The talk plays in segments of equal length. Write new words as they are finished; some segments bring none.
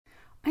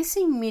I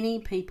see many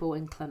people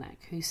in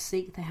clinic who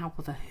seek the help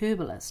of a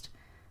herbalist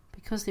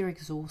because they're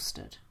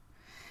exhausted.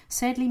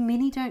 Sadly,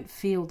 many don't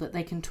feel that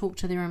they can talk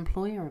to their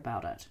employer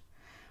about it.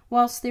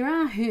 Whilst there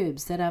are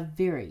herbs that are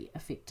very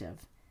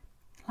effective,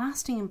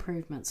 lasting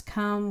improvements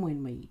come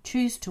when we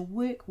choose to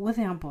work with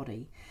our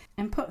body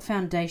and put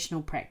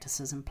foundational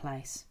practices in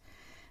place.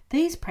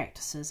 These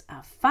practices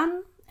are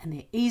fun and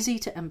they're easy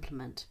to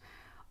implement.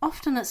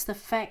 Often it's the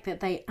fact that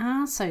they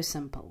are so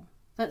simple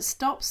that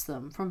stops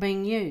them from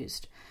being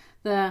used.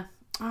 The,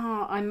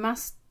 I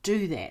must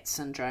do that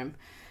syndrome.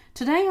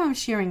 Today I'm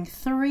sharing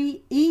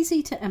 3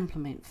 easy to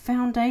implement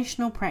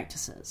foundational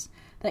practices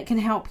that can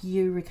help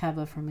you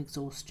recover from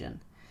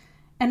exhaustion.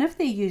 And if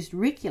they're used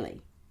regularly,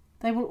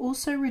 they will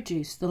also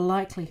reduce the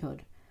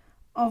likelihood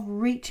of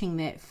reaching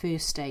that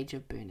first stage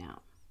of burnout.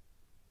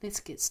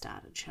 Let's get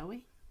started, shall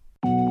we?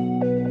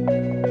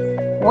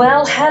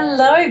 Well,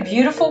 hello,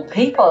 beautiful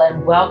people,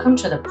 and welcome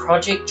to the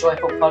Project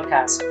Joyful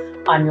podcast.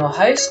 I'm your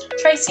host,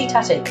 Tracy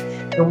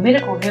Tutty, your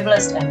medical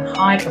herbalist and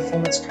high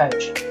performance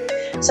coach.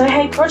 So,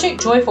 hey,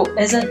 Project Joyful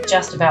isn't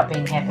just about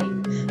being happy.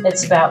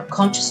 It's about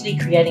consciously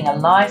creating a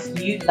life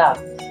you love.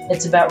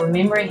 It's about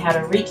remembering how to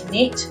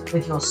reconnect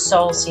with your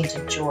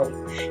soul-centered joy.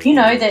 You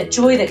know, that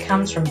joy that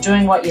comes from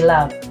doing what you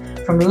love,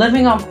 from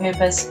living on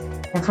purpose,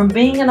 and from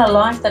being in a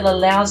life that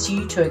allows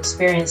you to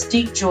experience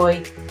deep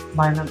joy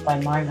moment by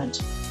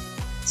moment.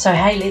 So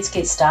hey, let's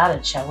get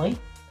started, shall we?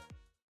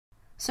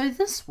 So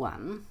this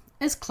one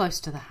is close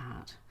to the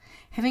heart.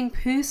 Having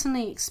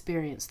personally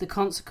experienced the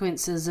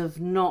consequences of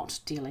not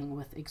dealing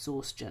with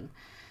exhaustion,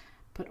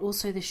 but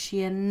also the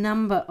sheer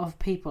number of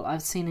people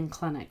I've seen in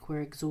clinic where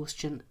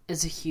exhaustion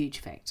is a huge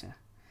factor.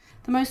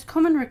 The most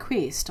common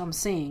request I'm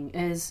seeing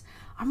is,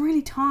 I'm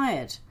really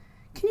tired.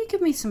 Can you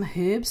give me some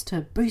herbs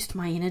to boost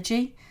my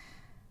energy?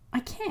 I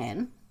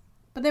can,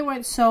 but they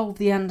won't solve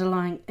the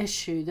underlying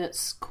issue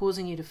that's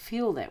causing you to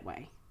feel that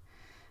way.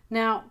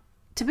 Now,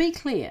 to be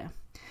clear,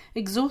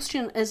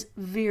 exhaustion is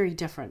very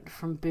different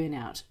from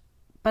burnout,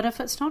 but if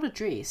it's not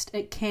addressed,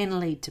 it can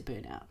lead to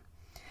burnout.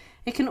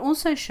 It can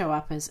also show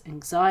up as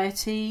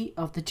anxiety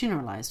of the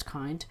generalised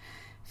kind,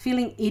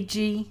 feeling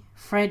edgy,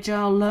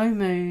 fragile, low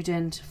mood,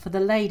 and for the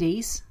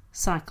ladies,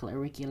 cycle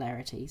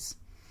irregularities.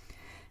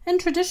 In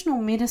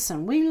traditional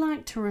medicine, we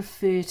like to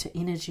refer to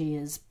energy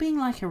as being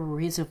like a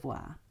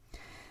reservoir.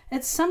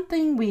 It's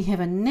something we have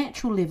a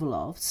natural level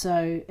of,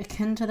 so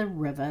akin to the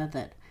river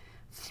that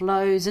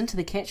flows into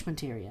the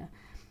catchment area.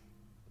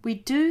 We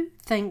do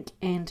think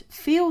and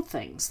feel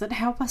things that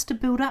help us to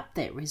build up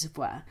that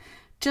reservoir,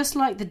 just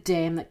like the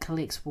dam that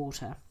collects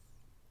water.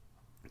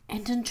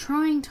 And in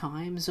trying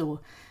times, or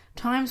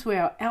times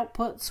where our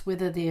outputs,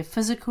 whether they're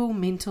physical,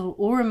 mental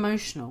or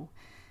emotional,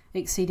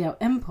 exceed our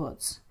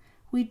inputs,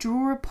 we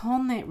draw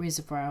upon that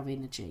reservoir of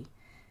energy,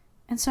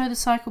 and so the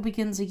cycle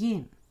begins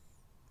again.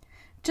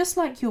 Just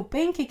like your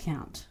bank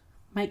account,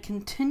 make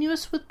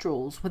continuous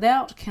withdrawals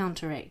without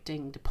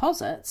counteracting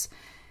deposits,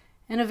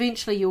 and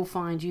eventually you'll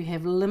find you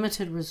have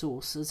limited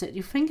resources at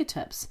your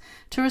fingertips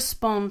to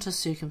respond to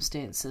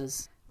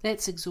circumstances.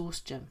 That's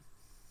exhaustion.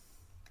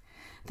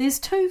 There's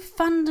 2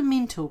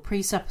 fundamental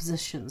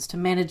presuppositions to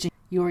managing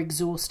your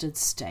exhausted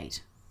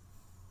state.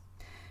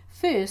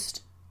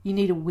 First, you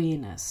need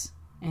awareness,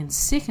 and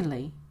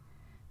secondly,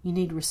 you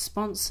need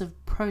responsive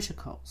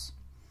protocols.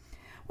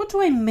 What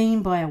do I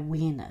mean by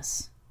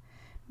awareness?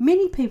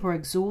 Many people are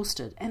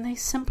exhausted and they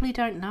simply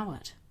don't know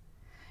it.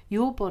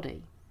 Your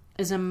body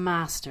is a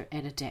master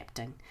at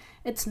adapting.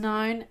 It's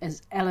known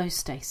as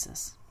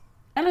allostasis.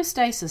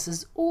 Allostasis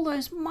is all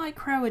those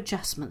micro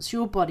adjustments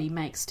your body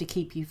makes to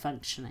keep you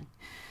functioning.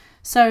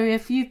 So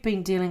if you've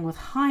been dealing with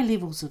high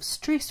levels of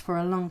stress for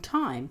a long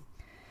time,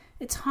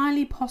 it's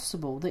highly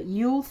possible that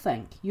you'll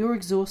think your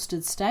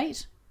exhausted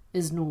state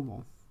is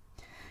normal.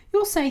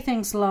 You'll say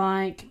things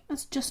like,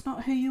 it's just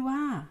not who you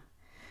are.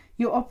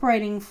 You're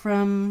operating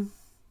from,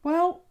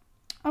 well,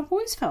 I've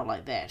always felt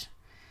like that.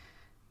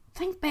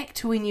 Think back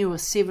to when you were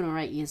 7 or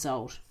 8 years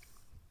old.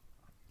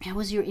 How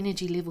was your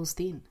energy levels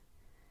then?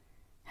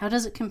 How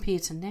does it compare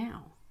to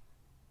now?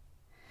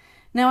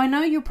 Now I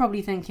know you're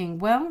probably thinking,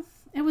 well,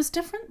 it was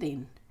different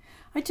then.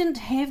 I didn't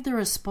have the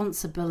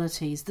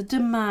responsibilities, the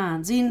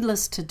demands,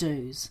 endless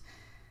to-dos.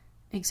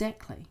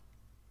 Exactly.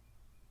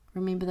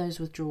 Remember those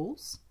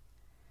withdrawals?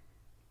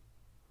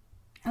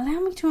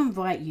 Allow me to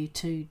invite you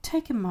to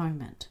take a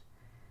moment.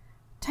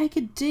 Take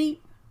a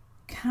deep,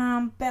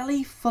 calm,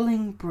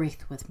 belly-filling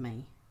breath with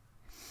me.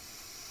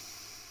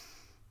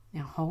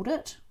 Now hold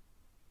it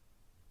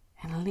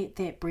and let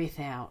that breath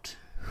out.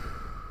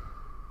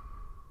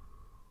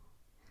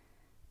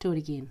 Do it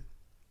again.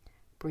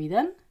 Breathe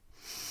in.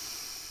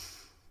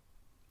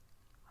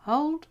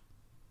 Hold.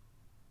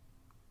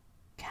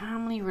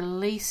 Calmly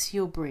release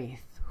your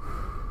breath.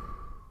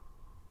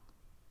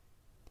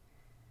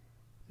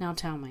 Now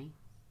tell me,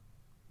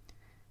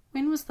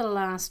 when was the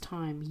last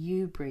time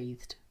you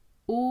breathed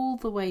all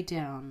the way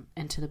down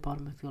into the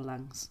bottom of your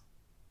lungs?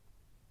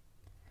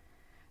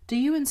 Do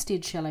you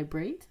instead shallow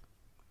breathe?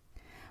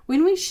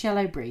 When we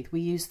shallow breathe,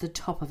 we use the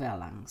top of our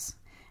lungs.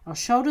 Our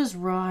shoulders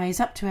rise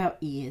up to our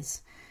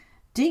ears.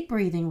 Deep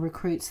breathing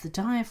recruits the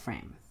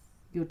diaphragm.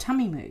 Your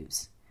tummy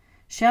moves.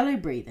 Shallow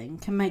breathing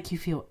can make you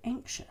feel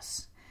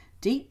anxious.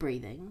 Deep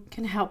breathing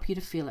can help you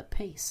to feel at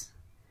peace.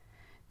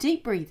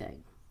 Deep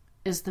breathing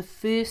is the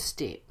first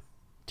step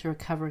to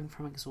recovering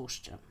from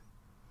exhaustion.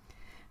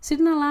 Set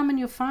an alarm in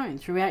your phone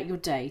throughout your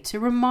day to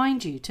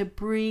remind you to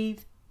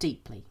breathe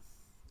deeply.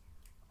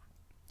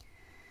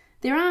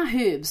 There are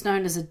herbs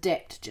known as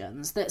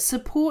adaptogens that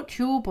support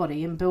your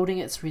body in building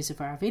its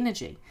reservoir of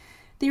energy.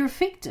 They're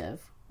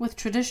effective with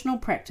traditional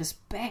practice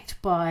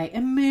backed by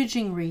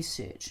emerging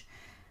research,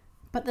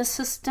 but the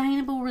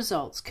sustainable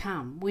results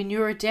come when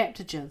your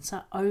adaptogens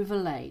are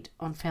overlaid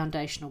on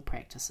foundational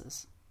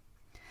practices.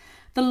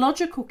 The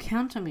logical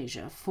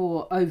countermeasure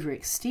for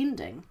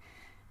overextending,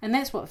 and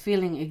that's what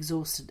feeling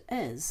exhausted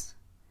is,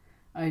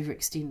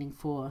 overextending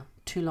for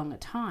too long a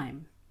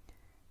time,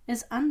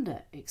 is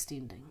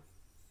underextending.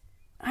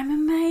 I'm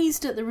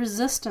amazed at the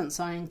resistance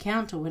I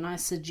encounter when I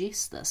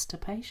suggest this to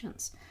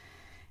patients.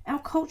 Our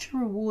culture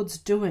rewards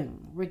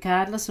doing,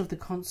 regardless of the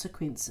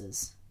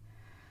consequences.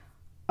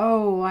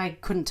 Oh, I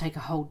couldn't take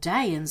a whole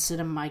day and sit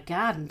in my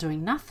garden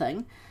doing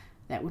nothing.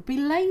 That would be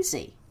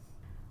lazy.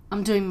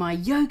 I'm doing my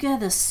yoga,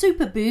 the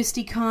super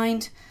bursty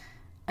kind.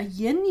 A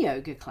yin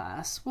yoga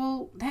class?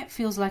 Well, that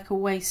feels like a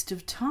waste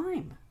of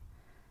time.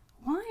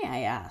 Why, I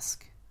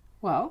ask?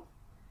 Well,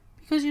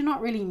 because you're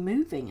not really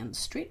moving and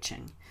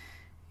stretching.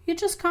 You're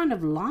just kind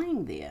of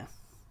lying there.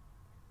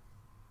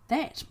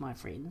 That, my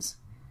friends,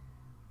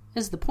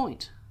 is the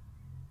point.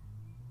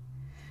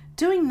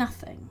 Doing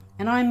nothing,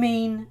 and I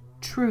mean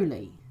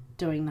truly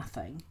doing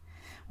nothing,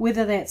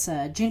 whether that's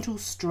a gentle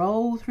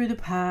stroll through the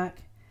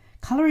park,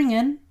 colouring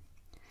in,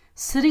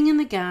 sitting in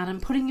the garden,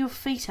 putting your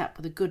feet up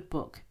with a good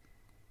book,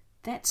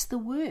 that's the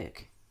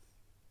work.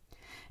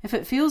 If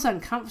it feels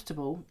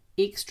uncomfortable,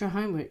 extra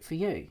homework for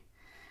you.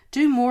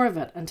 Do more of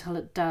it until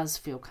it does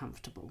feel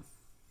comfortable.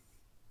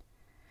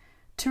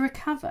 To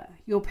recover,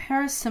 your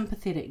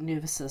parasympathetic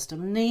nervous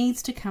system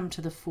needs to come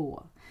to the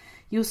fore.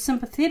 Your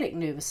sympathetic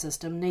nervous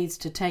system needs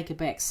to take a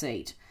back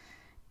seat.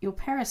 Your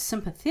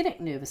parasympathetic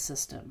nervous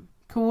system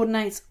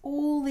coordinates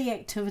all the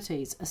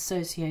activities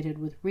associated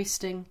with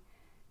resting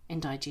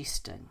and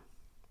digesting.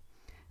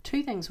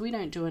 Two things we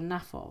don't do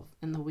enough of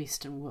in the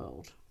Western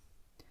world.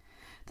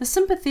 The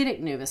sympathetic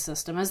nervous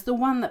system is the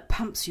one that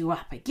pumps you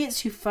up. It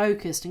gets you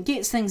focused and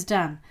gets things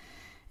done.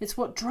 It's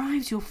what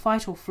drives your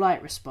fight or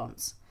flight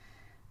response.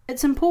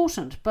 It's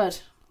important,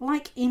 but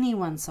like any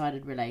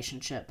one-sided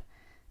relationship,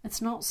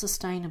 it's not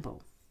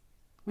sustainable.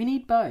 We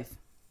need both.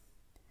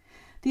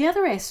 The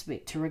other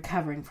aspect to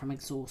recovering from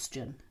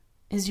exhaustion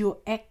is your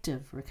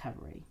active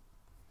recovery.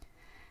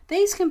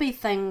 These can be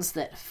things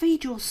that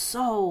feed your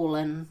soul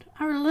and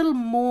are a little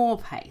more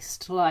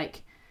paced,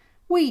 like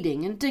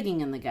weeding and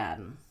digging in the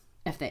garden,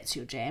 if that's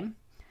your jam.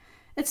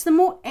 It's the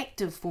more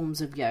active forms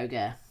of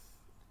yoga.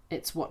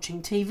 It's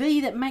watching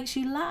TV that makes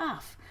you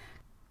laugh.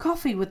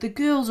 Coffee with the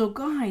girls or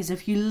guys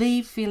if you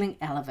leave feeling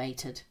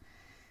elevated.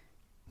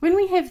 When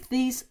we have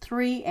these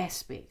three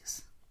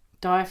aspects,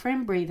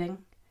 diaphragm breathing,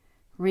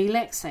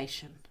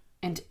 relaxation,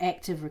 and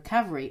active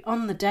recovery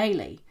on the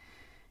daily,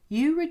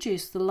 you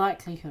reduce the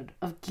likelihood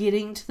of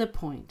getting to the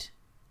point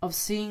of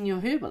seeing your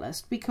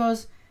herbalist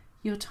because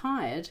you're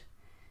tired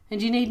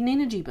and you need an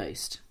energy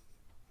boost.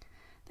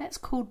 That's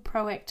called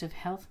proactive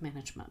health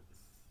management.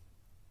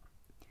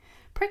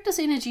 Practice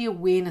energy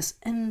awareness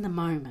in the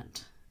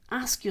moment.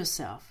 Ask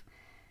yourself,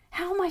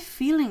 how am I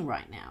feeling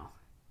right now?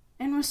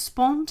 And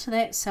respond to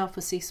that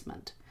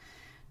self-assessment.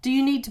 Do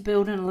you need to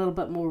build in a little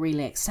bit more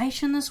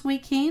relaxation this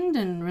weekend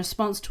in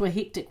response to a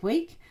hectic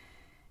week?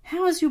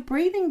 How has your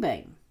breathing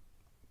been?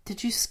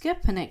 Did you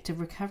skip an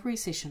active recovery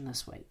session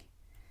this week?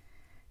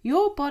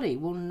 Your body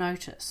will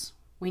notice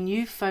when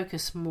you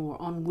focus more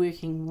on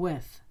working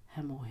with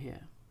him or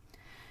her.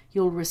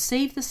 You'll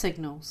receive the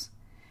signals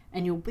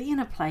and you'll be in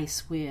a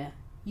place where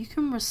you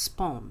can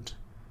respond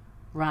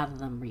rather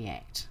than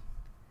react.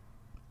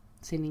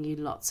 Sending you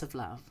lots of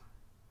love.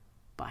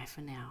 Bye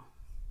for now.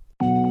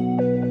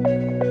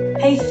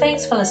 Hey,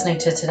 thanks for listening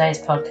to today's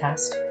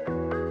podcast.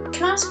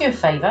 Can I ask you a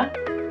favour?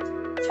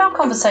 If our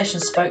conversation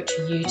spoke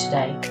to you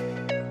today,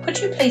 could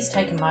you please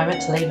take a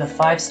moment to leave a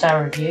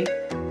 5-star review?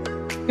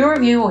 Your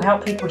review will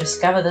help people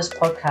discover this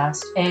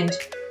podcast, and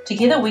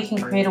together we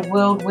can create a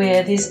world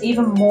where there's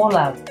even more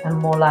love and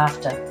more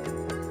laughter.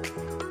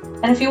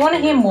 And if you want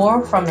to hear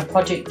more from the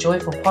Project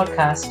Joyful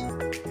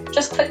podcast,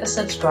 just click the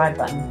subscribe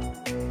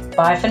button.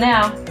 Bye for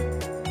now.